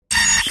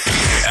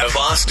of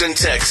Austin,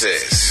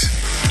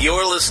 Texas.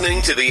 You're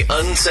listening to the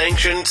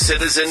Unsanctioned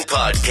Citizen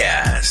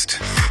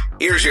Podcast.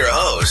 Here's your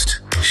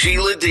host,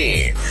 Sheila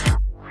Dean.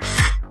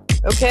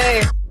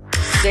 Okay,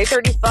 day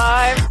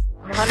 35,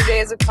 100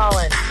 days of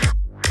Colin.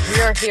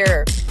 We are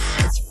here.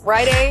 It's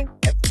Friday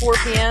at 4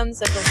 p.m.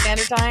 Central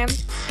Standard Time.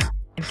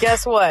 And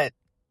guess what?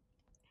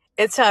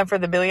 It's time for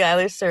the Billie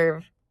Eilish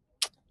serve.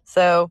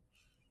 So,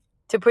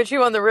 to put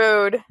you on the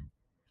road,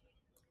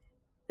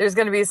 there's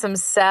going to be some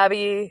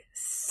sappy,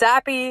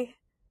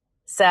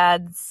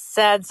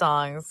 sad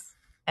songs.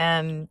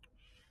 And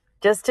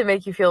just to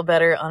make you feel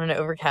better on an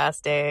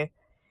overcast day,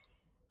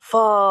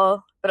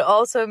 fall, but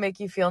also make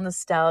you feel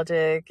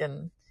nostalgic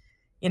and,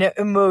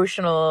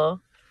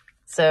 emotional.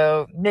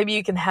 So maybe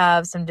you can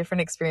have some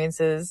different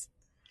experiences.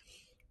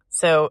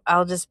 So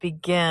I'll just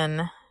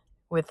begin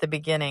with the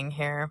beginning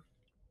here.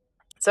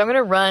 So I'm going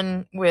to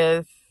run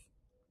with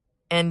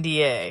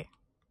NDA.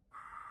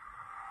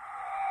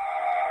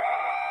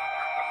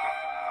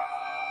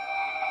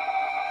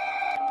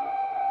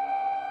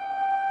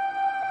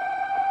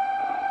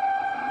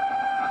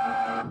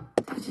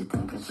 Did you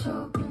think I'd show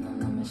up in a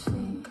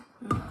limousine?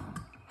 No,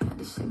 had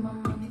to save my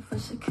money for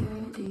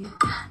security.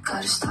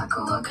 Got a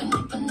stalker walking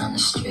up and down the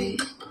street.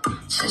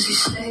 Says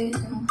he's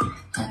Satan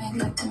and he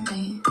looked at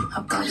me. I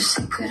bought a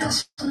secret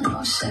ass when I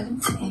was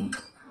 17.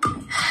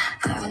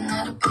 Haven't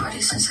had a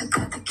party since I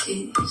got the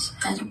keys.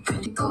 Had a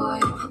pretty boy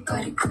over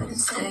but he couldn't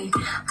stay.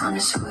 On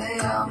his way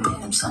out, made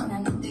him sign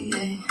an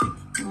NDA.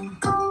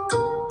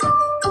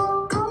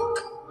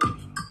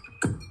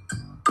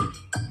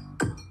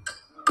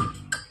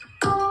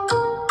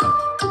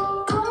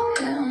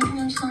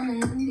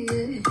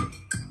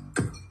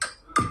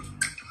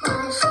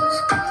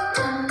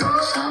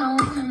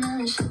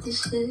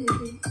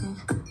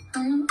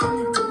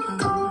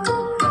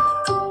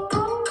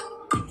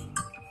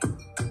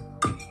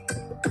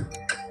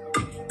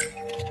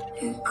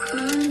 You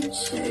couldn't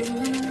save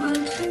me, but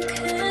you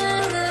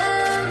can't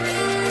let me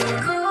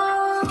go.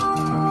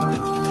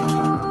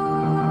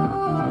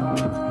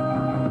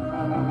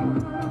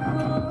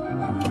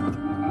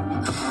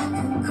 I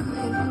can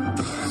crave you,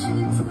 but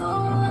you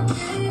don't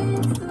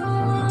need to.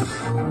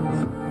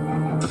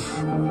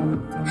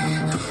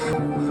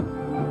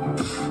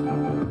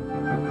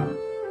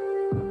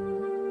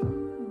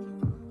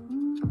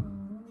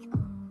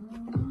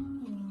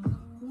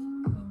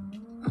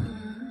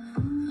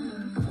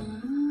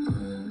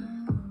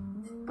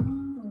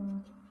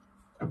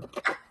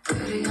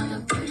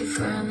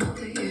 For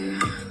another year,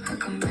 I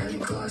can barely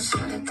go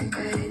outside, I think I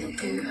hate it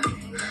here.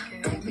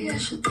 Maybe I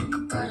should think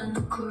about a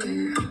new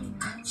career,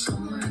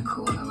 somewhere in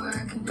Kauai where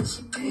I can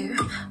disappear.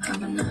 I've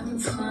been having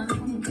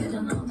fun,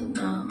 getting older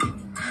now.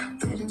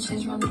 Didn't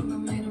change my number,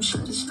 made him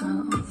shut his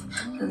mouth.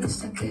 At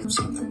least I gave him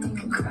something he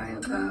can cry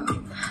about.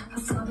 I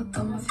thought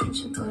about my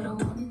future, but I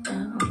want it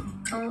now.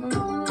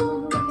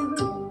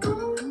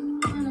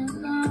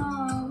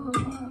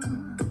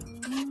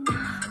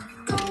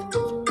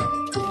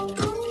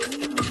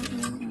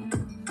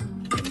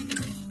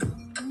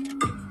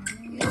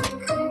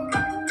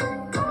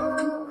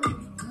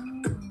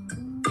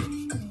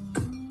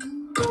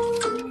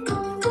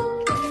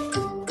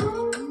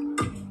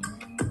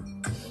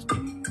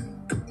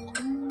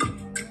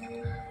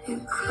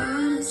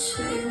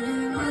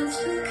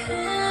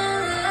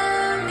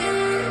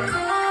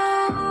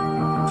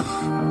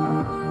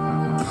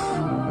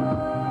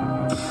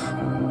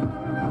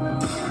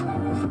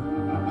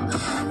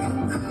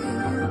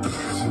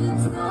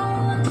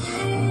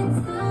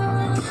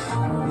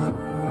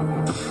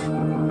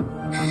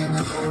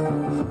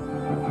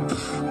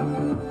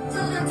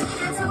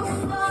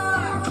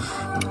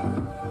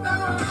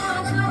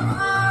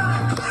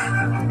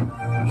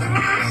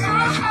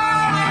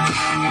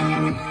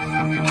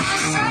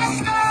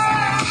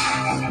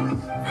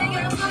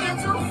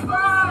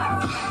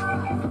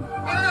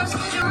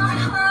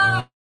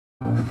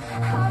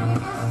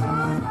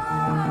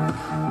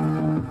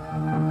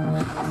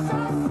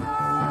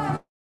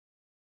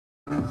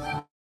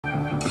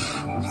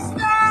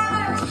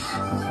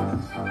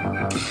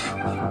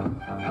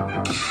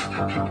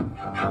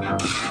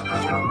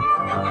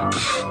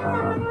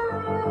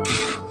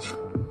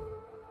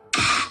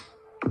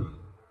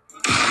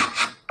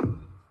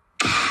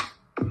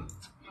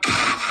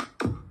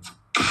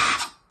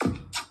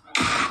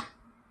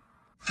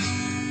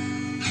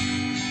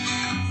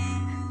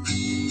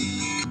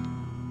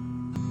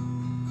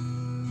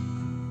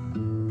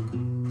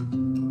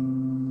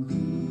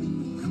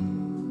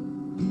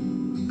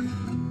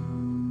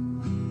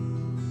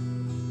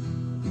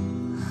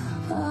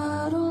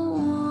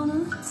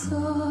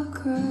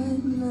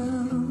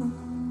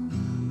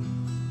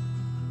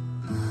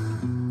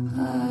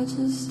 I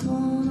just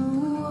wanna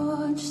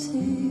watch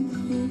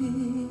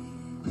TV.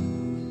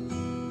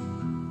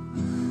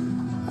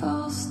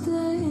 I'll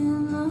stay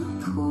in the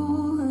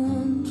pool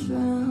and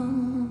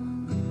drown,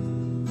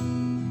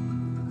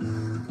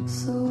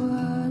 so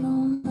I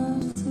don't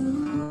have to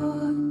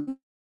worry.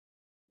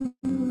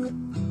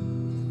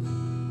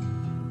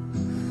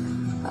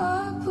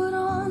 I put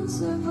on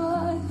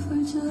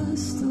Survivor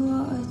just to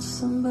watch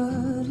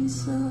somebody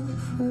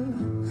suffer.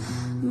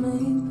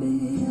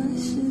 Maybe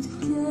I should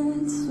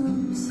get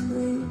some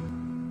sleep.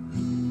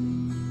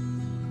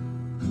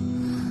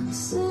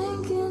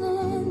 Sinking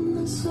in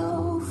the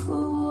sofa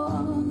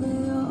while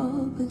they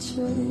all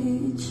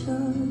betray each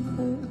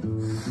other.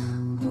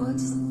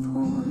 What's the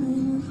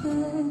point of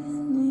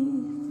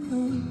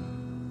anything?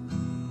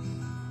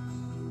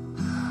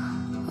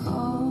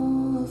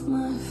 All of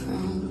my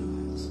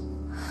friends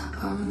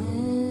are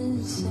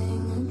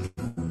missing again.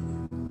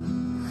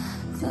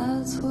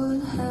 That's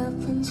what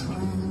happens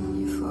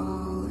when you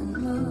fall in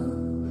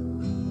love.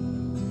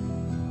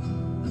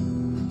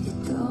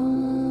 You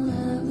don't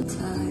have the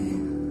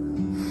time.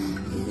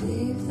 You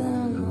leave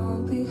them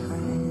all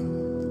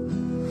behind.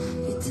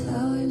 You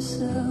tell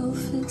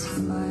yourself it's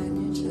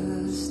fine, you're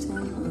just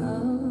in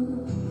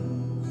love.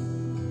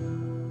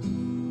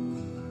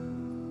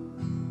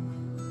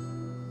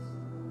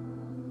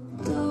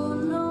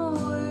 Don't know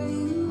where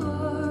you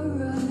are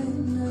right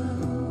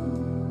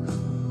now.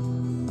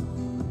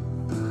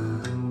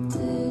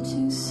 Did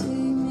you see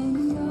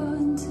me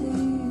on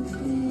TV?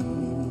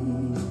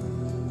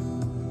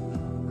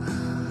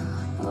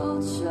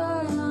 I'll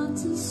try not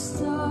to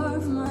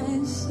starve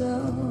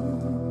myself.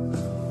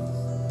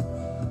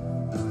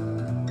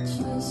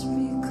 Just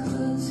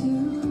because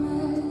you're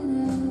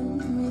mad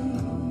at me.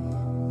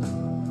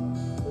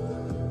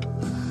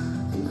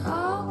 And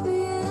I'll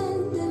be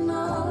in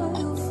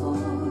denial for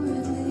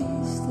at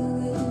least a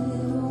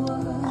little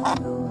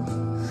while.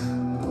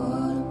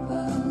 What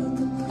about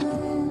the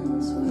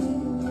plans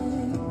we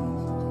made?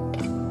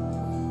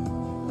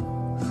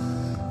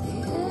 The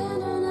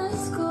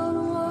internet's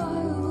gone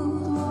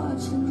wild,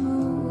 watching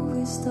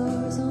movie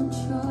stars on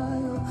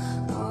trial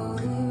while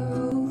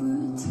they're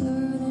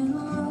overturning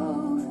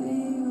Roe v.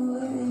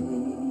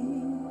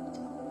 Wade.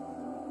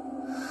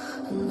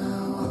 And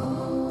now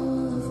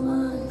all of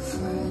my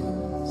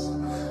friends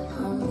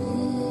are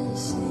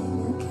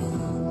missing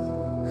again.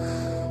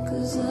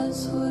 'Cause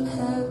that's what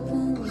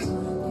happens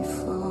when you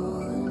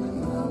fall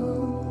in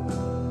love.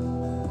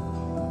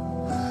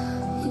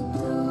 You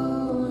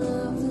don't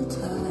have the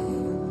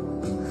time.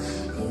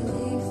 You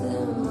leave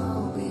them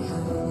all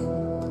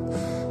behind.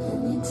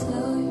 And you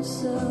tell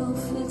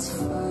yourself it's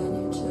fine,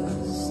 you're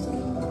just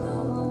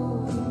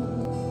alone.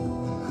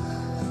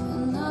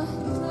 And I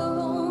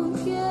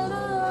don't get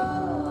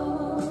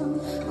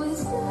along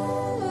with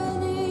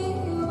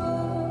anyone.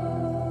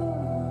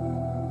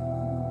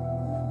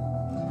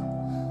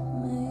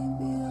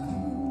 Maybe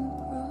I'm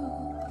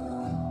the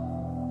problem.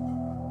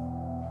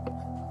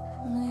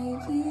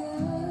 Maybe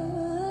I'm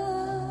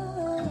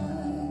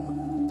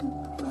the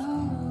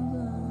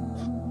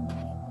problem.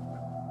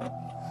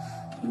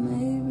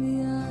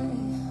 Maybe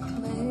I'm the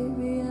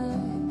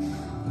problem.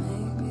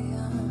 Maybe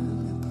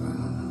I'm the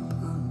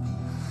problem.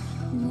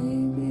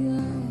 Maybe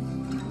I'm the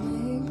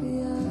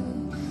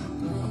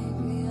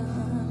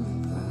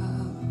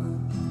problem.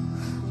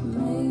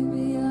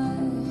 Maybe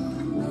I'm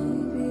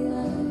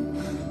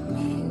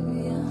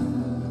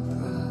the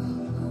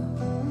problem.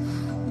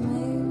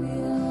 Maybe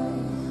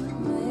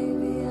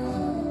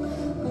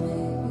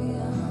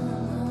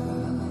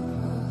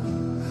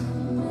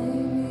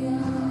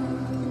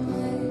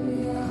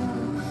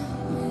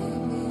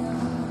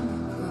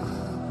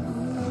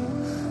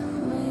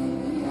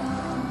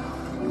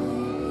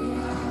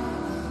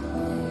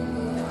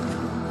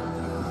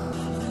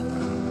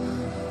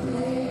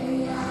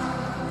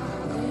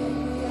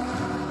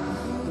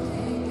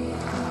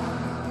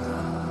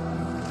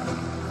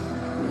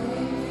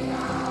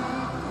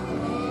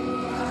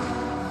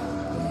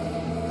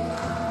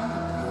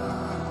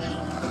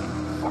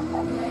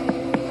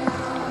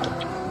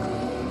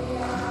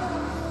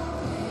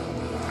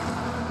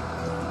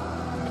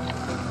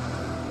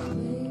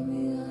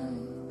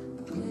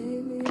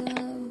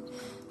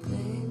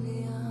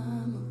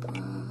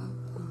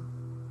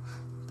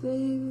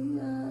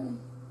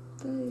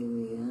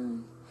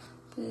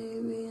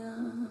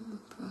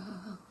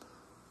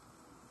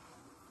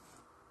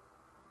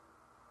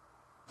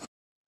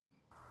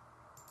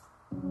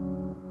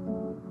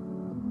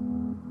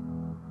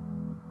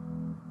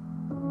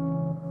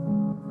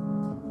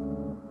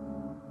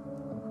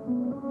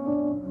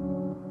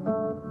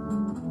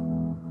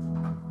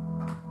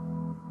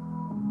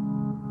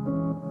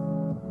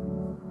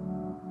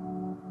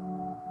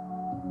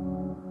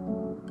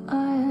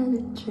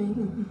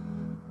dream.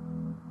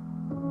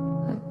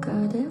 I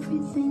got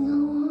everything I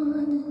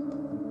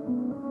wanted,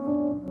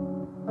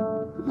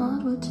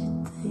 not what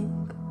you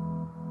think.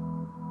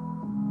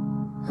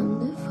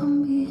 And if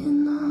I'm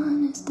being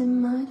honest, it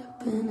might have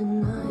been a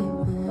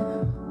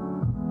nightmare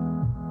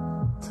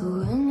to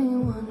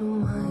anyone who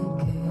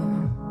might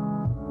care.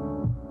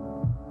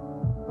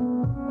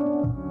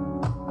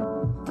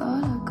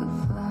 Thought I could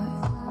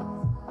fly,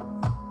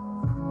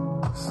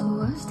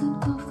 so I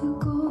stepped off the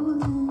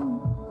golden.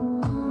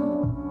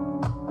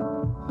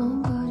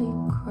 Nobody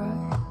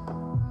cried,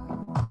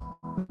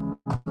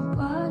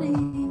 nobody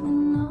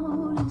even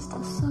noticed.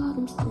 I saw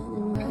them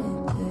standing right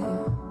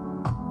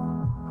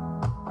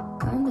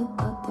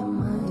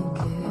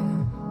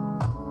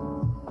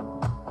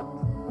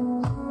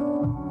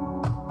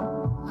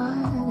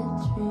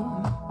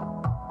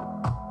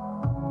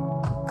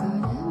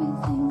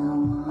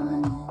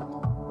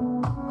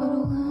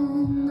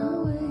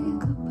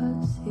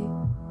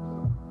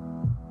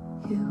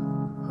you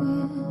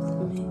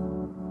with me.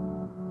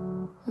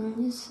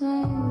 And you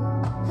say,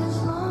 as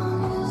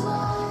long as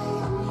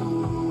I'm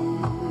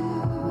here,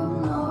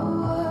 no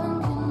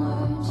one can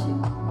hurt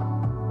you.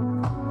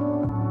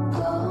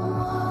 Don't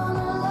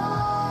wanna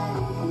lie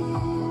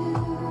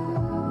here,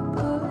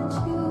 but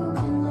you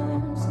can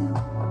learn to.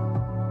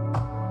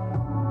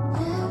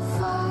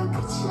 If I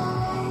could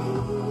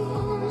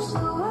change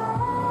the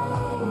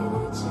way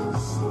that you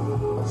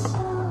see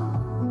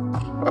yourself,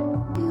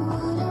 you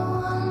wouldn't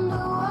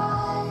wonder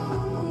why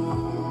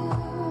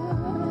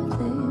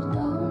they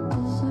don't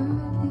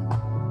deserve you.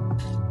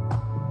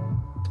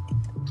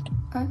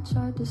 I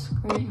tried to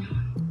scream,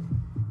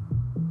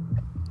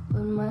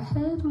 but my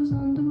head was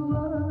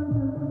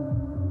underwater.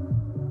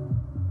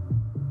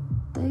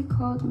 They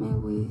called me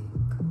weak,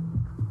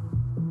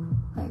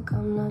 like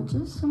I'm not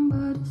just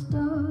somebody's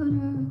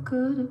daughter. It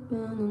could have been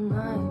a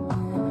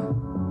nightmare,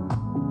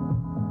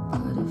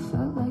 but it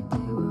felt like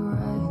they were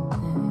right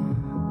there.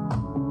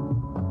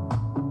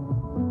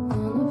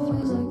 And it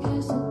feels like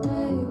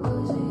yesterday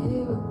was a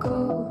year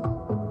ago,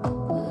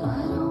 but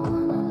I don't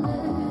wanna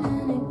let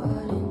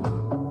anybody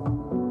know,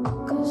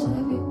 'cause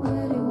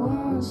everybody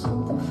wants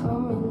something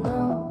from me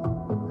now,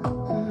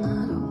 and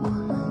I don't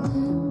wanna let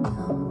them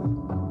know.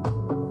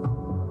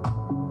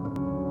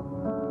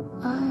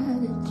 I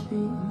had a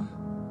dream,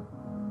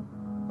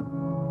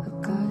 I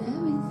got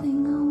everything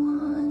I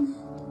wanted,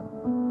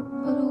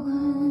 but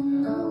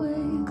when I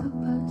wake up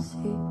I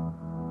see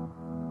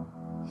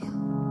you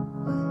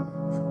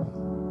with me.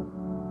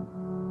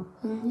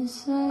 And you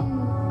say,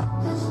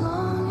 as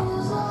long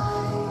as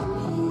I'm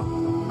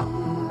here,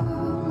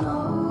 no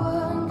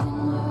one can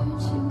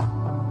hurt you.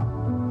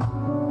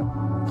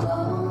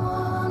 Don't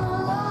wanna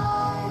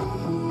lie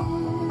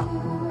here,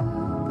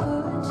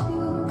 but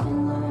you can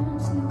learn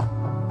to.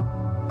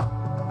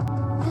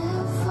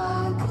 If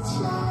I could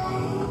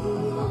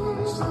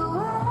change the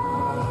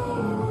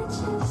way that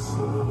you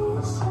see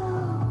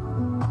yourself,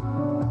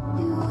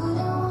 you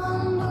wouldn't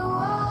wonder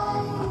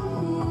why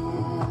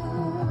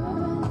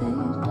they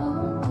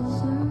don't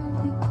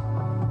deserve you.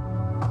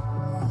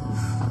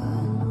 If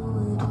I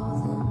knew it all,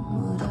 then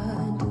would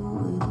I do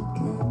it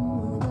again?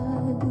 Would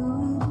I do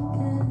it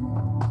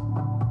again?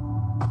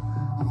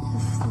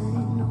 If they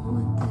knew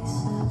what they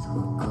said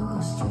would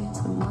go straight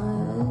to my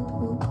head,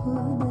 what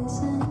would they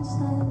say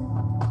instead?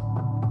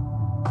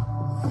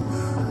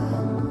 If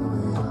I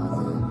knew it all,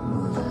 then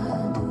would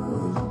I do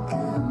it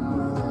again?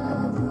 Would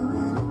I do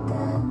it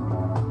again?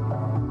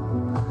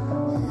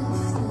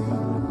 If they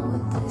knew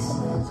what they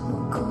said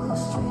would go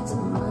straight to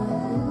my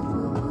head,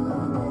 what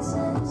would they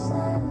say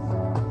instead?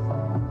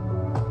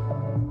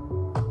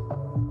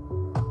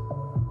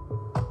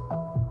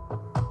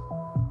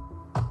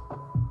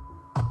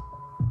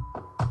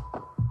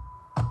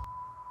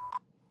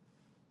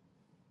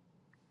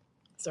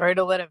 Sorry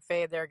to let it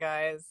fade there,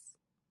 guys.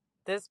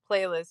 This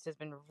playlist has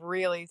been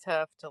really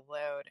tough to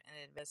load and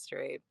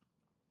administrate.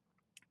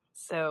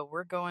 So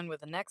we're going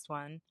with the next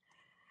one,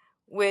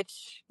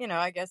 which,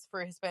 I guess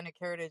for Hispanic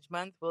Heritage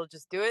Month, we'll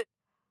just do it.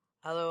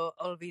 A lo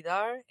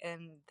olvidar.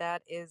 And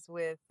that is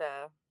with,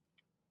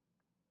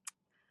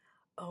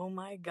 oh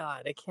my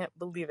God, I can't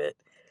believe it.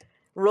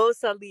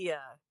 Rosalia.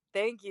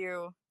 Thank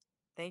you.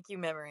 Thank you,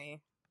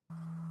 memory.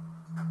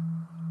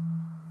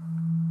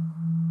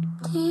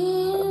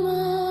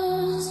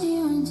 Dime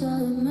si me echa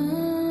de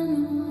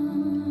menos.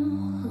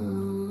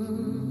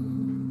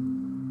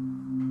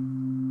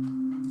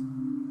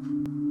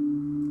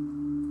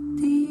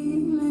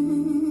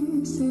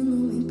 Dime si no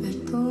me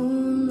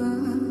perdonas.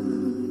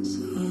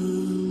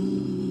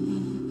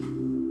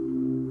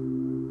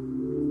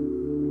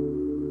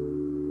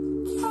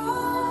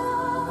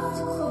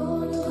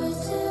 Con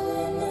este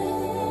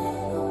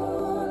veneno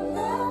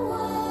no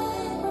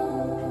bueno.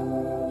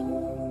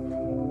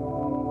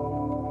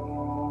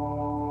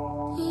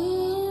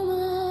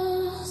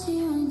 Dime si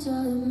me echa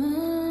de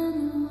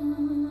menos.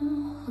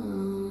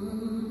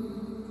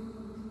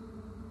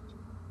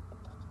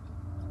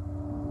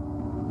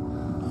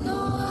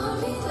 No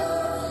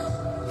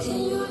olvidar, can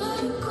you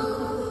let it go?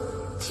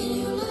 Can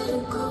you let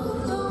it go?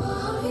 No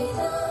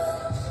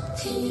olvidar,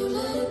 can you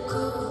let it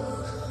go?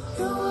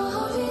 No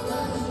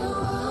olvidar,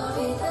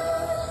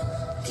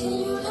 can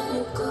you let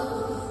it go?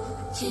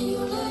 Can you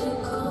let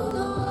it go?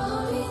 No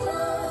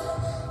olvidar,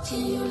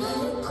 can you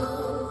let it go?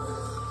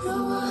 No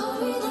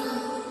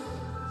olvidar.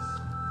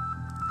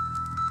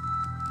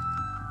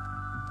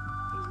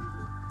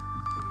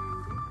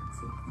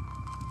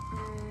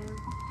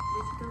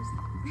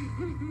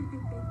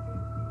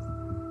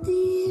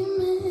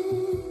 Dime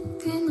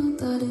que no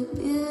te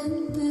arrepientes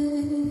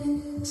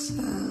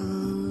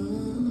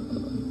aún.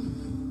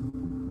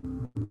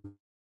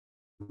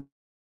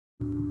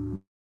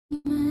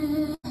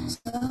 Dime si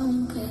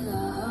aún queda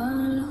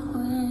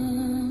algo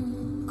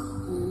en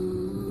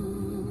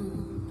común.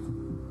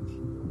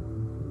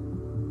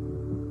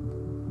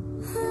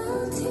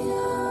 El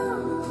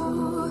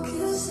tiempo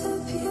que se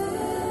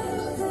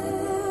pierde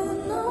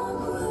no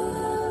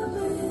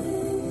vuelve.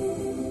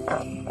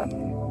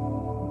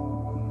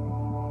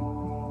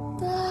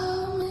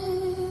 Dame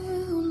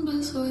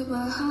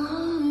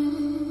bajarme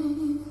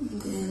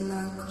de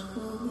la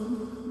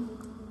cruz.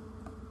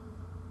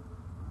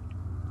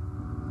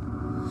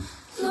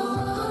 No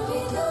voy a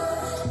olvidar,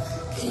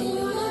 can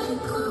you let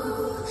it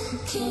go?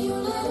 Can you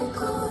let it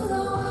go?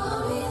 No voy a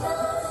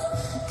olvidar,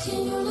 can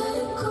you let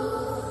it go?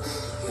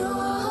 No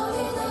voy a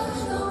olvidar,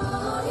 no voy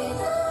a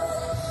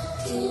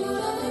olvidar, can you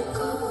let it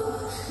go?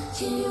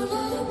 Can you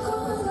let it go?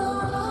 No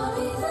voy a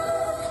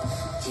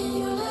olvidar, can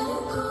you let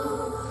it go?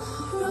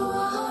 No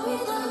voy a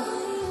olvidar.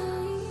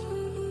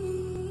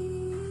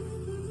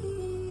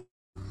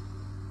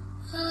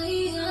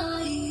 Ay,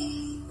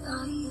 ay,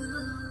 ay,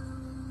 ay.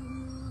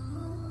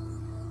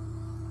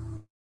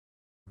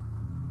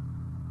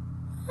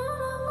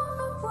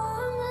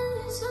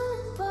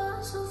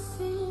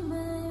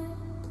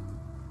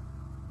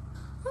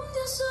 Un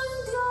día soy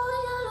un dios y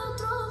al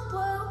otro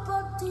puedo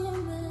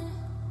partirme.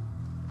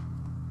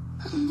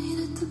 I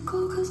needed to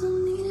go cause I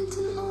needed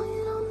to know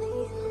you don't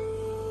need me.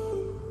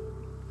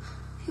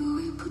 You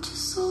way put your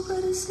soul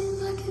but it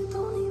seems like you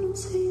don't even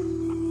see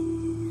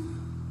me.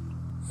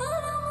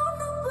 El amor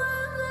no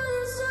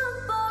puede ser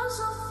un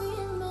paso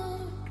firme.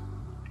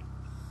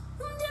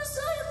 Un día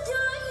soy un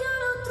dios y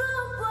al otro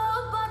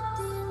puedo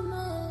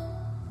partirme.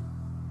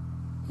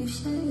 You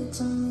say it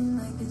to me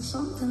like it's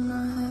something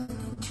I have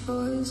no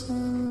choice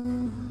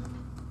in.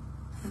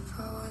 If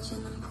I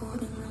wasn't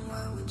important, then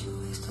why would you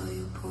waste all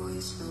your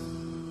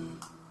poison?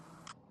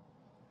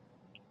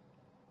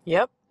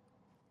 Yep.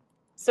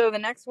 So the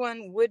next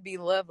one would be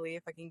Lovely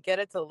if I can get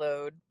it to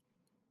load.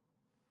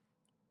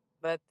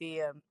 But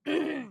the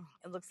it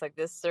looks like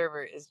this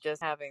server is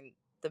just having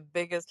the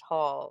biggest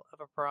haul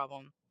of a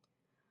problem.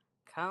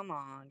 Come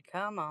on,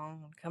 come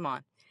on, come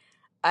on.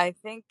 I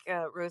think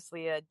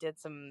Rosalia did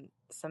some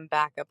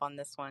backup on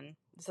this one.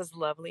 This is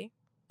Lovely.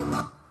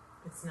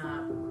 It's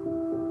not.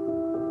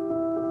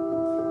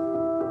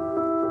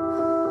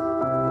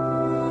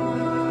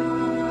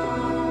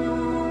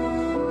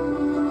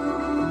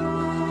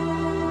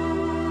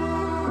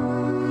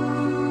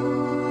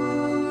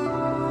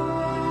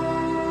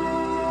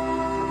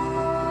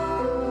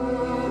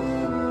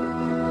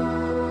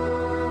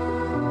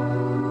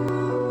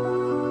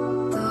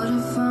 Thought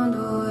I found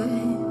a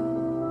way.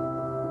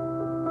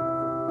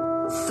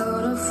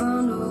 Thought I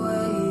found a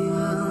way,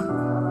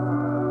 yeah.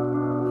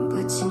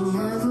 But you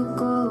never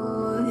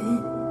go away.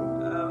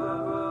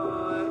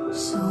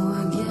 So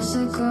I guess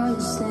I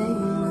gotta stay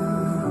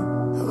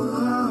now. Oh,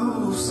 I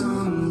hope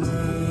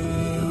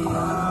someday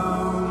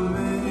I'll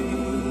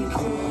make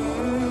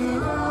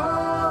it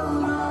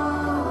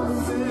out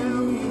of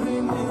it,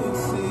 even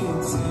if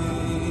it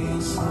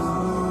takes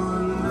all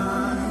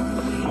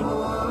night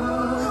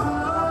or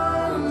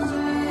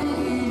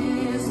 100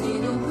 years.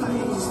 Need a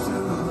place to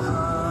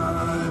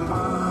hide,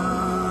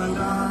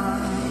 but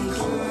I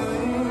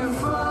can't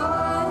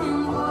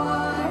find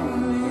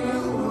one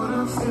near when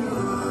I feel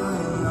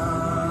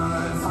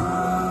alive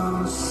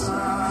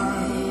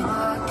outside.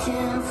 I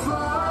can't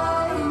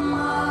find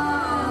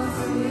my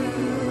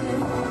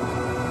feet.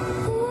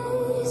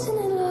 Isn't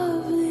it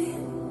lovely?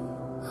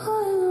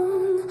 All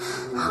alone,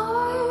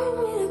 heart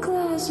made of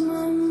glass,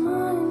 my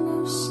mind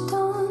of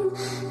stone.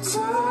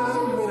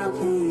 Tear me to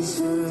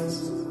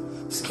pieces,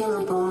 skin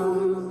and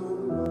bone.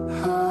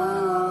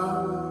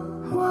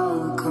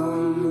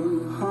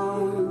 Welcome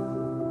home.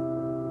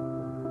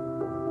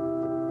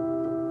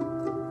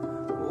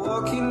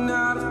 Walking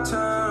out of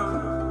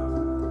town,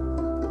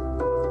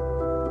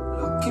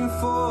 looking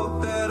for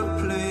a better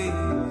place.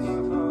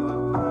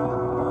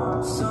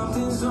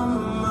 Something's on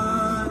my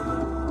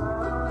mind,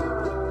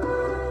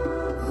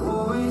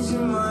 always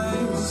in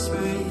my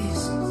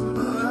space.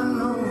 But I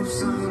know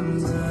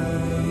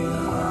someday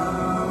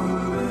I'll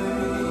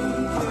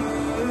make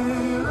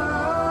it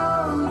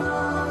out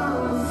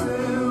of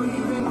it,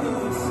 even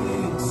if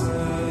it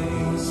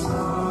takes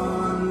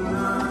all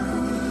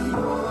night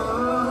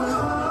or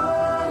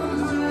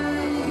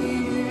 100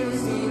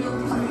 years. Need a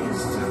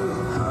place to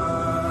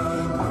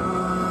hide,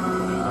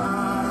 but I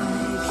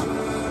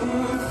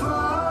can't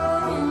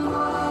find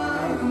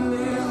one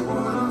near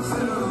when I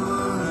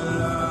feel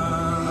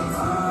alive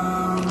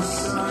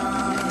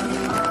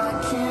outside.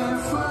 I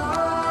can't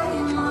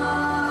find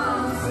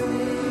my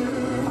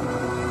feet.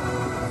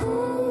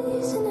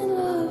 Isn't it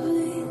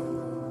lovely?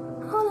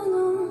 All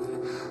alone,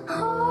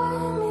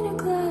 heart made of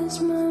glass,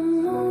 my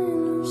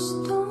mind of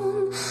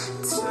stone.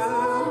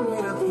 Tear me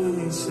to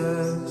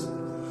pieces,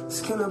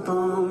 skin and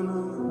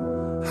bone.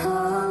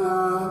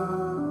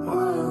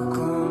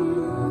 Welcome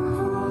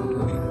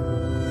home.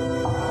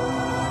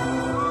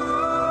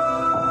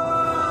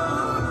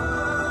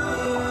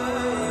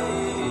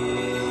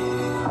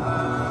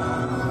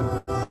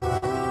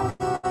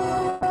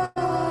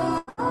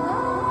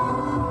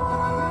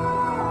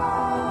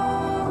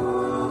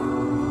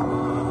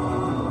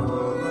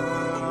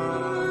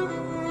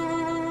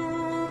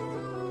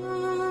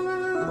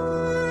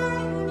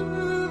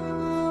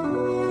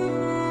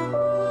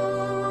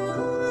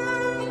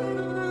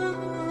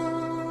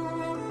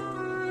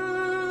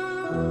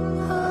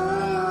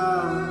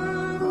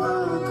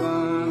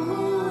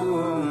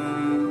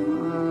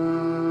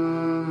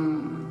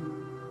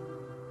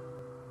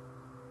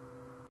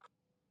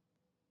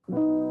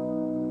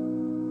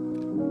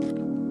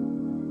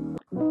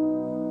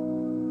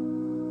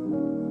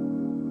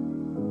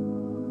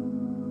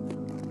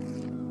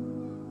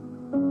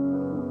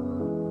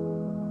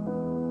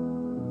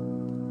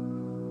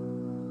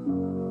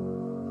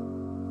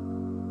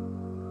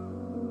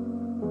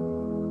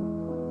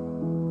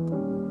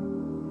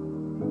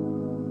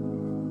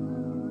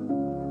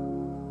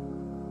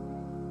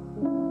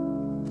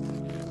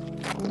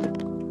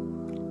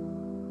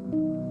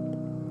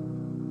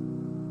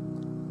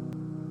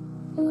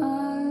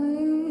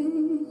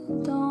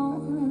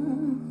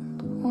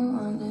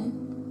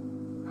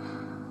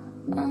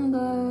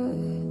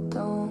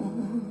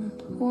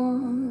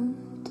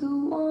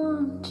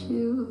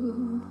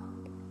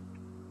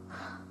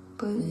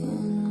 But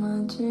in my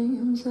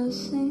dreams I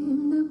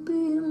seem to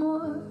be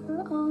more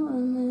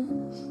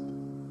honest.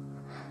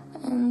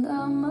 And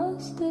I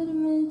must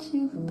admit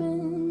you've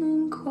been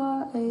in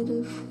quite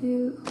a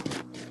few.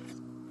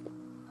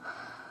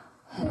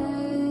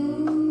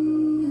 Haley's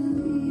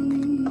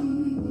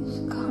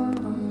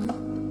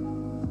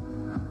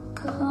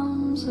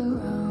comes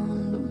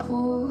around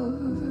more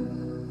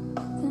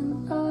than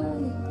I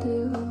do.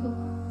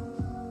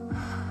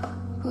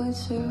 But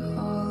you're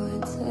all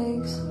it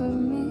takes for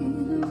me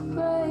to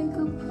break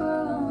a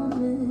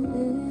promise.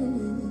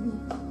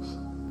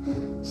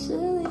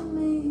 Silly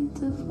me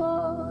to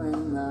fall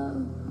in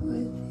love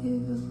with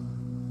you.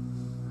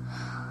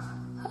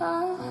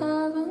 I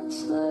haven't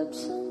slept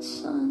since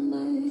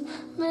Sunday.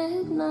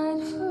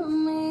 Midnight for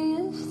me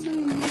is 3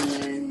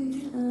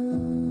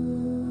 a.m.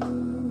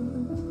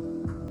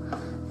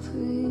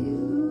 for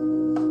you.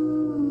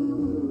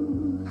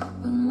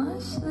 But my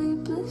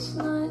sleepless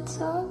nights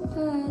are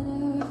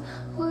better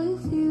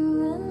with you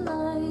than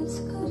nights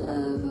could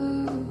ever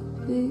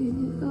be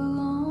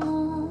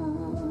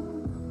alone.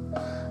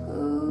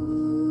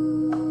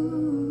 Ooh,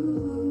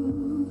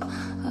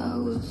 I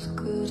was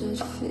good at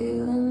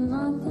feeling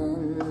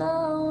nothing,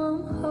 now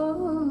I'm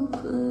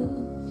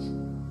hopeless.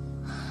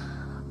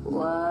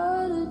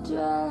 What a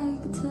drag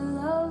to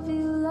love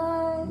you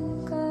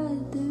like I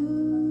do.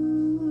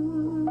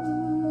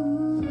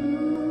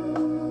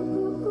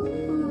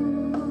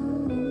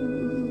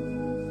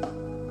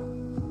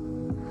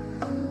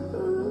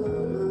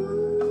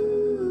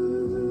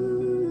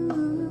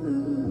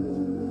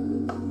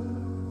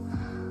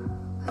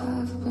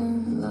 I've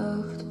been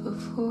loved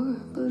before,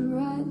 but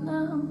right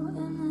now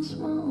in this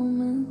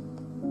moment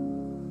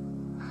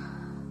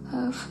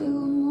I feel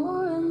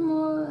more and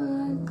more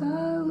like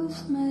I was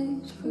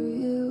made for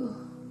you.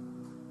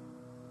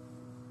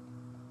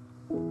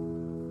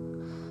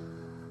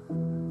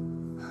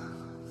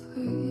 For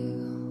you.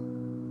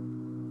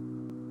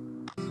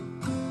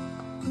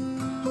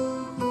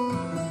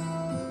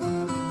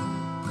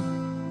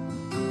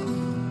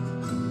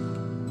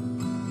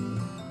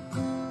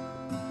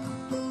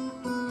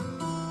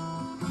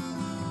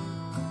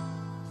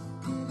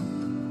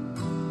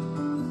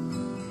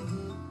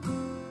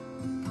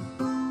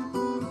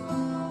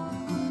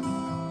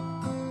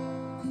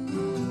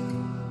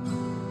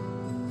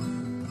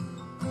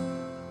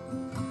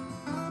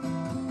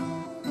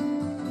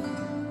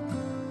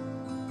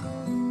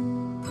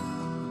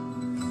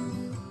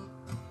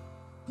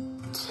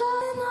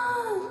 Try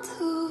not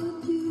to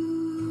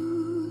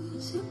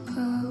abuse your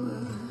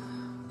power.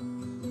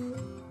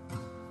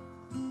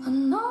 I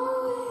know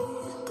we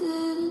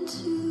didn't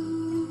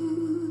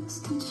choose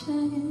to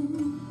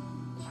change.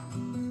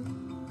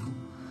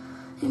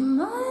 You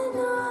might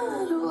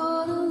not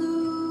want to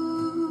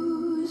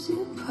lose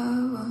your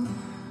power,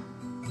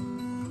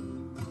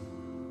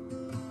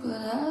 but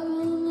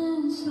having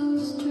it so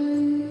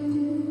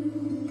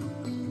strange.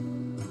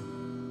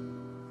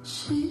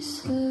 She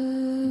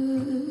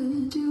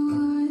said you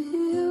were a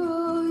hero,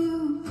 you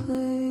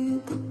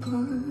played the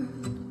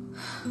part,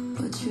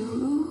 but you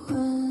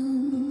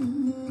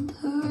ruined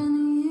her in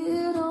a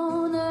year.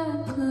 Don't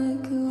act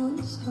like it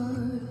was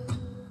hard,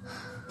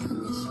 and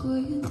you swear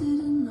you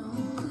didn't know.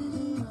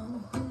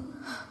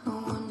 No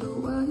wonder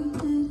why you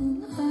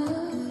didn't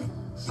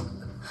ask.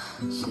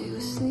 She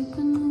was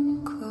sleeping in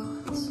your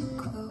clothes,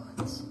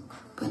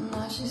 but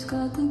now she's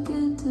got to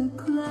get to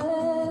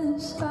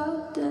class. How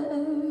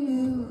dare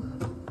you?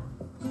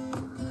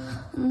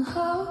 And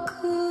how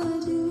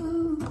could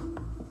you?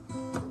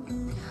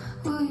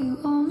 Will you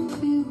only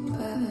feel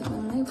bad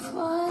when they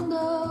find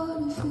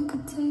out if you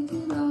could take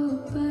it all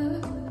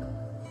back?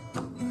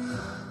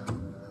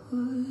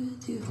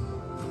 Would you?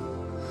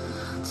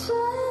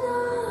 Try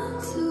not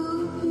to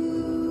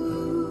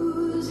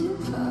abuse your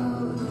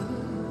power.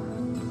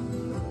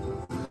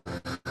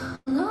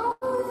 No,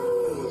 we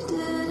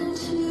didn't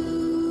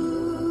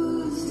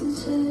choose to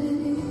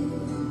change.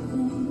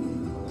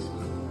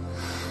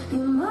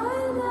 You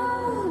might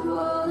not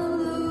want to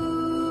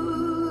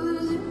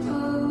lose your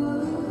power,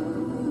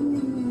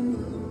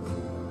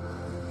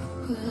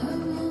 but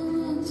having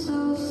it so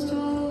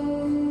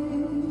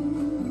strange.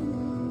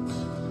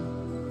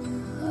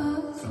 I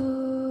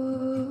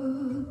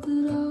thought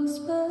that I was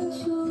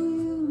special.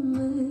 You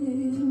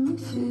made me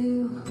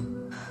feel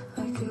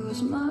like it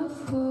was my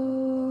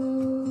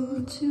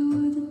fault. You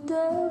were the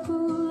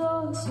devil,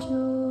 lost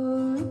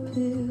your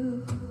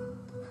appeal.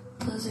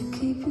 Does it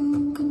keep you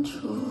in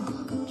control?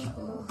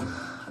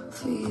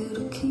 For you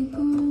to keep her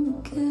in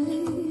a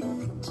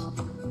cage,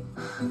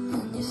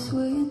 and you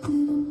swear you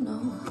didn't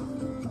know.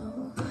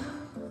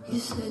 You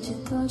said you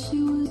thought she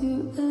was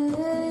your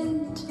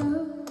age.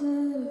 How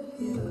dare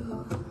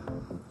you?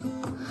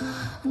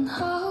 And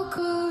how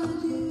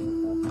could you?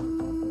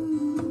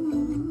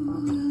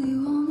 Will you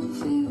only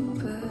feel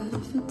bad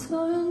if it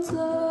turns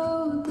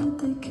out that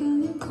they kill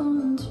your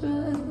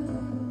contract?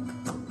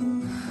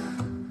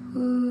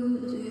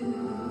 Would you?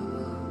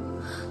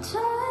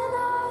 Try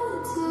not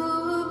to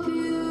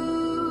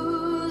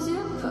abuse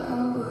your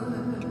power.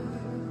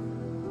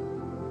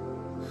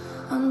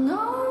 I I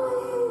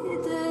know we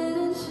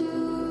didn't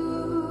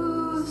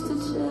choose to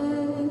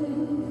change.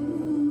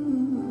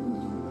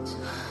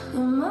 You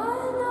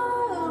might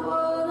not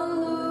wanna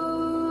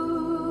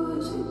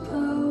lose your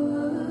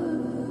power,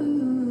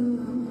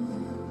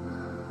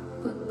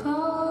 but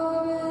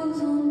power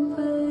isn't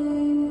pain.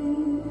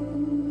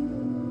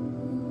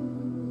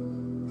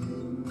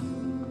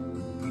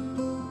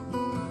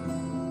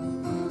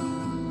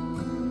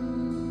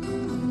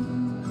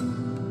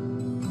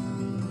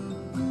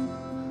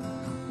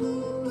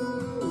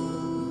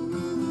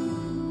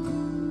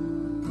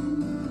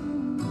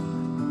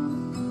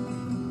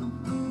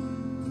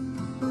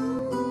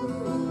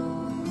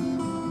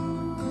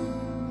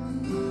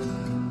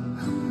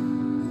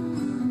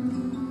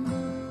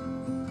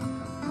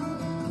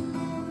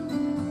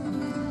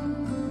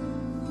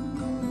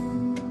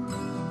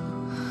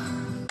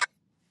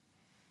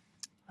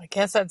 I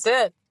guess that's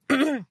it.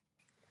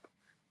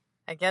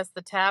 I guess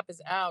the tap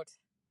is out.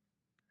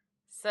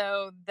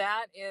 So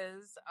that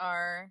is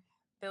our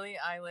Billie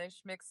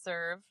Eilish mixed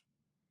serve.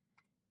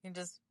 You can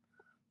just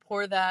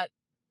pour that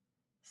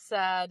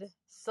sad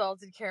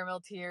salted caramel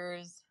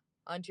tears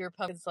onto your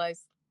pumpkin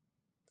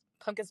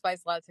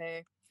spice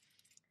latte,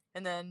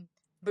 and then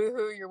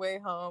boohoo your way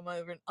home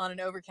on an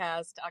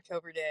overcast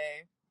October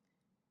day.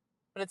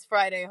 But it's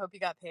Friday. I hope you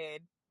got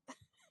paid.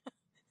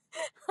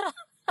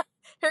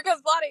 Here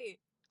comes Lottie.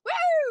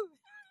 Woo!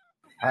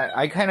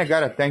 I kind of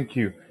gotta thank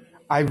you.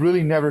 I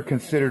really never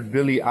considered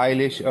Billie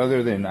Eilish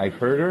other than I've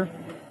heard her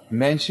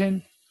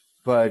mentioned,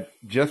 but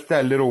just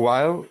that little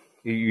while,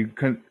 you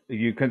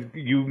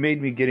made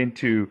me get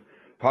into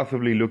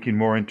possibly looking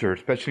more into her,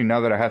 especially now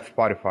that I have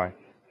Spotify.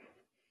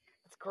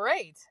 It's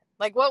great.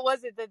 Like, what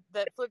was it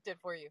that flipped it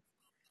for you?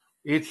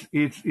 It's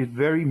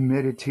very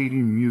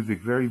meditating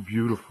music, very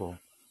beautiful.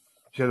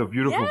 She has a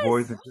beautiful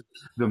voice. Yes. And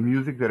the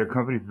music that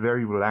accompanies is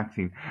very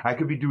relaxing. I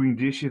could be doing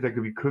dishes, I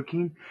could be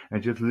cooking,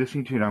 and just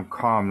listening to it, I'm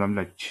calm. I'm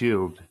like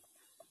chilled.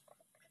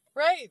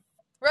 Right.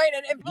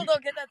 And people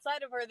don't get that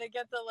side of her. They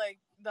get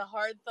the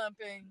hard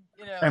thumping,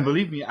 And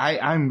believe me,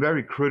 I'm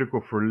very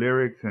critical for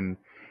lyrics and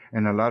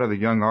a lot of the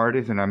young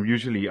artists, and I'm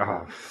usually,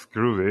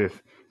 screw this.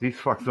 These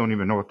fucks don't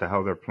even know what the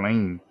hell they're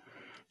playing.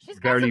 She's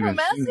got Barely some even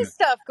sing romantic it.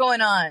 stuff going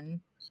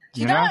on.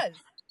 She You know? does.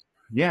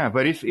 Yeah,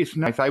 but it's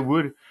nice. I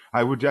would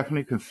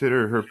definitely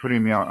consider her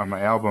putting me out on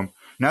my album.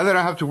 Now that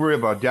I have to worry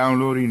about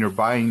downloading or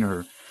buying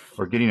or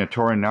getting a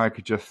torrent, now I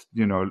could just,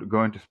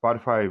 go into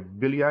Spotify,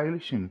 Billie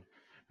Eilish, and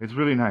it's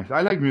really nice.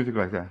 I like music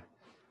like that.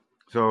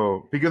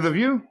 So, because of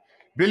you,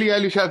 Billie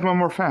Eilish has one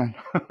more fan.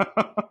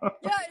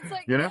 Yeah, it's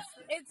like, You know?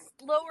 it's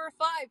lower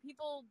 5.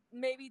 People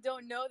maybe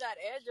don't know that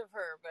edge of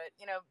her, but,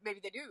 maybe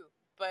they do.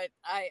 But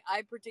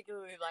I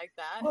particularly like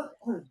that.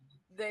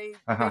 They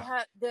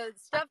had the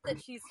stuff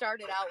that she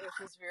started out with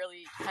was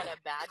really kind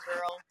of bad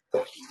girl,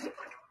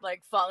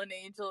 like fallen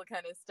angel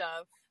kind of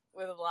stuff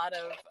with a lot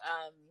of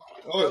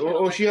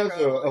She has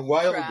a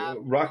wild trap.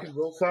 rock and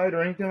roll side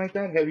or anything like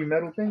that? Heavy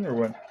metal thing or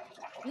what?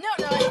 No,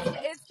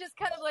 it's just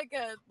kind of like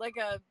a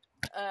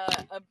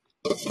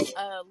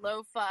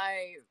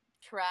lo-fi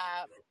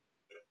trap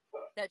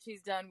that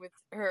she's done with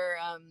her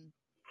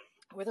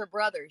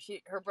brother.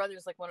 Her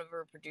brother's like one of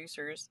her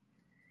producers.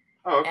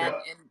 Oh, okay.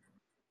 And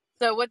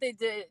so what they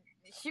did,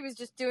 she was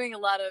just doing a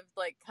lot of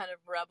like kind of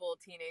rebel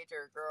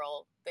teenager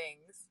girl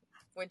things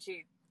when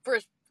she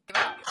first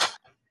came out,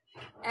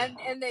 and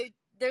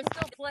they're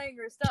still playing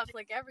her stuff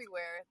like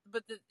everywhere,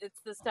 but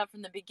it's the stuff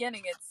from the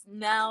beginning. It's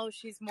now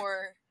she's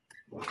more.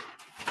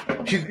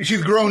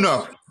 She's grown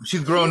up.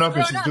 She's grown up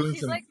and she's doing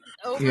she's some. like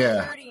over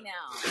 30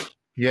 now.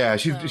 Yeah,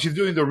 she's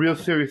doing the real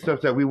serious stuff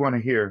that we want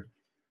to hear.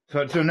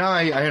 So now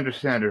I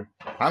understand her.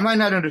 I might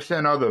not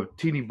understand all the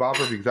teeny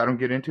bopper because I don't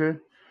get into it.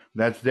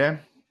 That's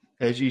them.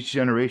 As each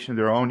generation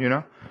their own,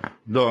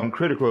 Though I'm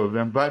critical of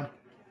them, but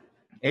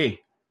hey,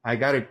 I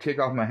gotta take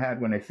off my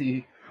hat when I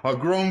see a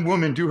grown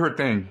woman do her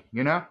thing.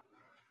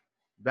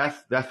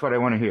 That's what I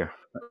want to hear,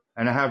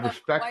 and I have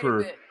respect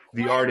for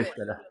the artist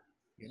that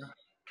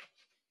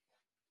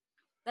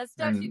that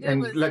stuff she did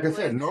and was, like I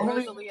said,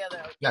 normally, Rosalia,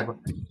 though. yeah,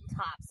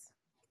 Tops.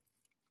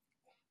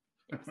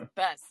 It's the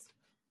best.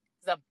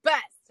 It's the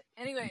best.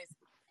 Anyways,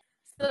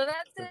 so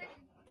that's it,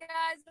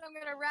 guys. I'm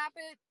gonna wrap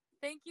it.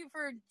 Thank you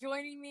for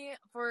joining me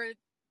for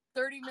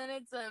 30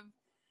 minutes of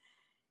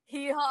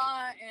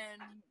hee-haw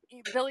and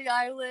Billie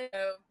Eilish.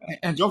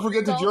 And don't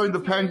forget to join the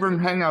Penguin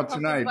Hangout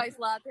tonight. Spice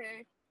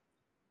latte.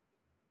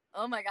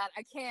 Oh my God,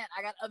 I can't.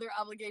 I got other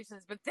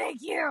obligations, but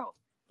thank you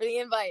for the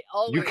invite.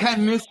 Always. You can't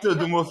miss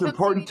the most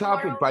important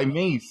topic by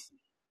Mace.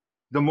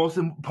 The most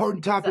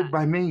important topic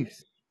by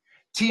Mace.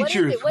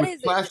 Teachers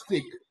with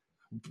plastic.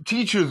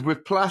 Teachers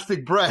with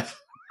plastic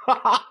breath.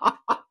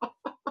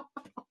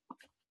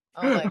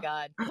 Oh my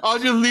God. I'll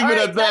just leave it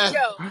at that.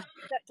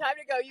 Time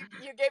to go. You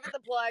gave it the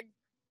plug.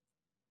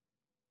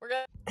 We're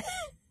good.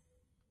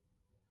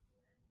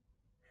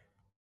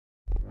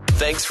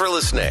 Thanks for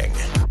listening.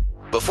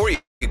 Before you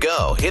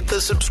go, hit the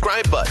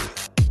subscribe button.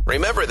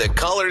 Remember that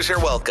callers are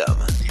welcome.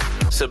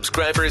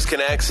 Subscribers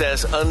can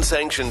access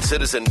Unsanctioned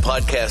Citizen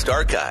podcast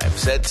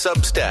archives at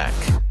Substack,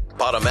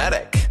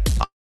 Podomatic,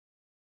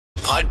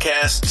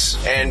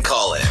 podcasts, and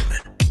call in.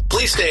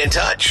 Please stay in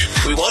touch.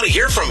 We want to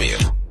hear from you.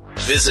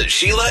 Visit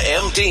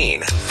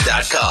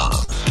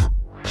SheilaMDean.com.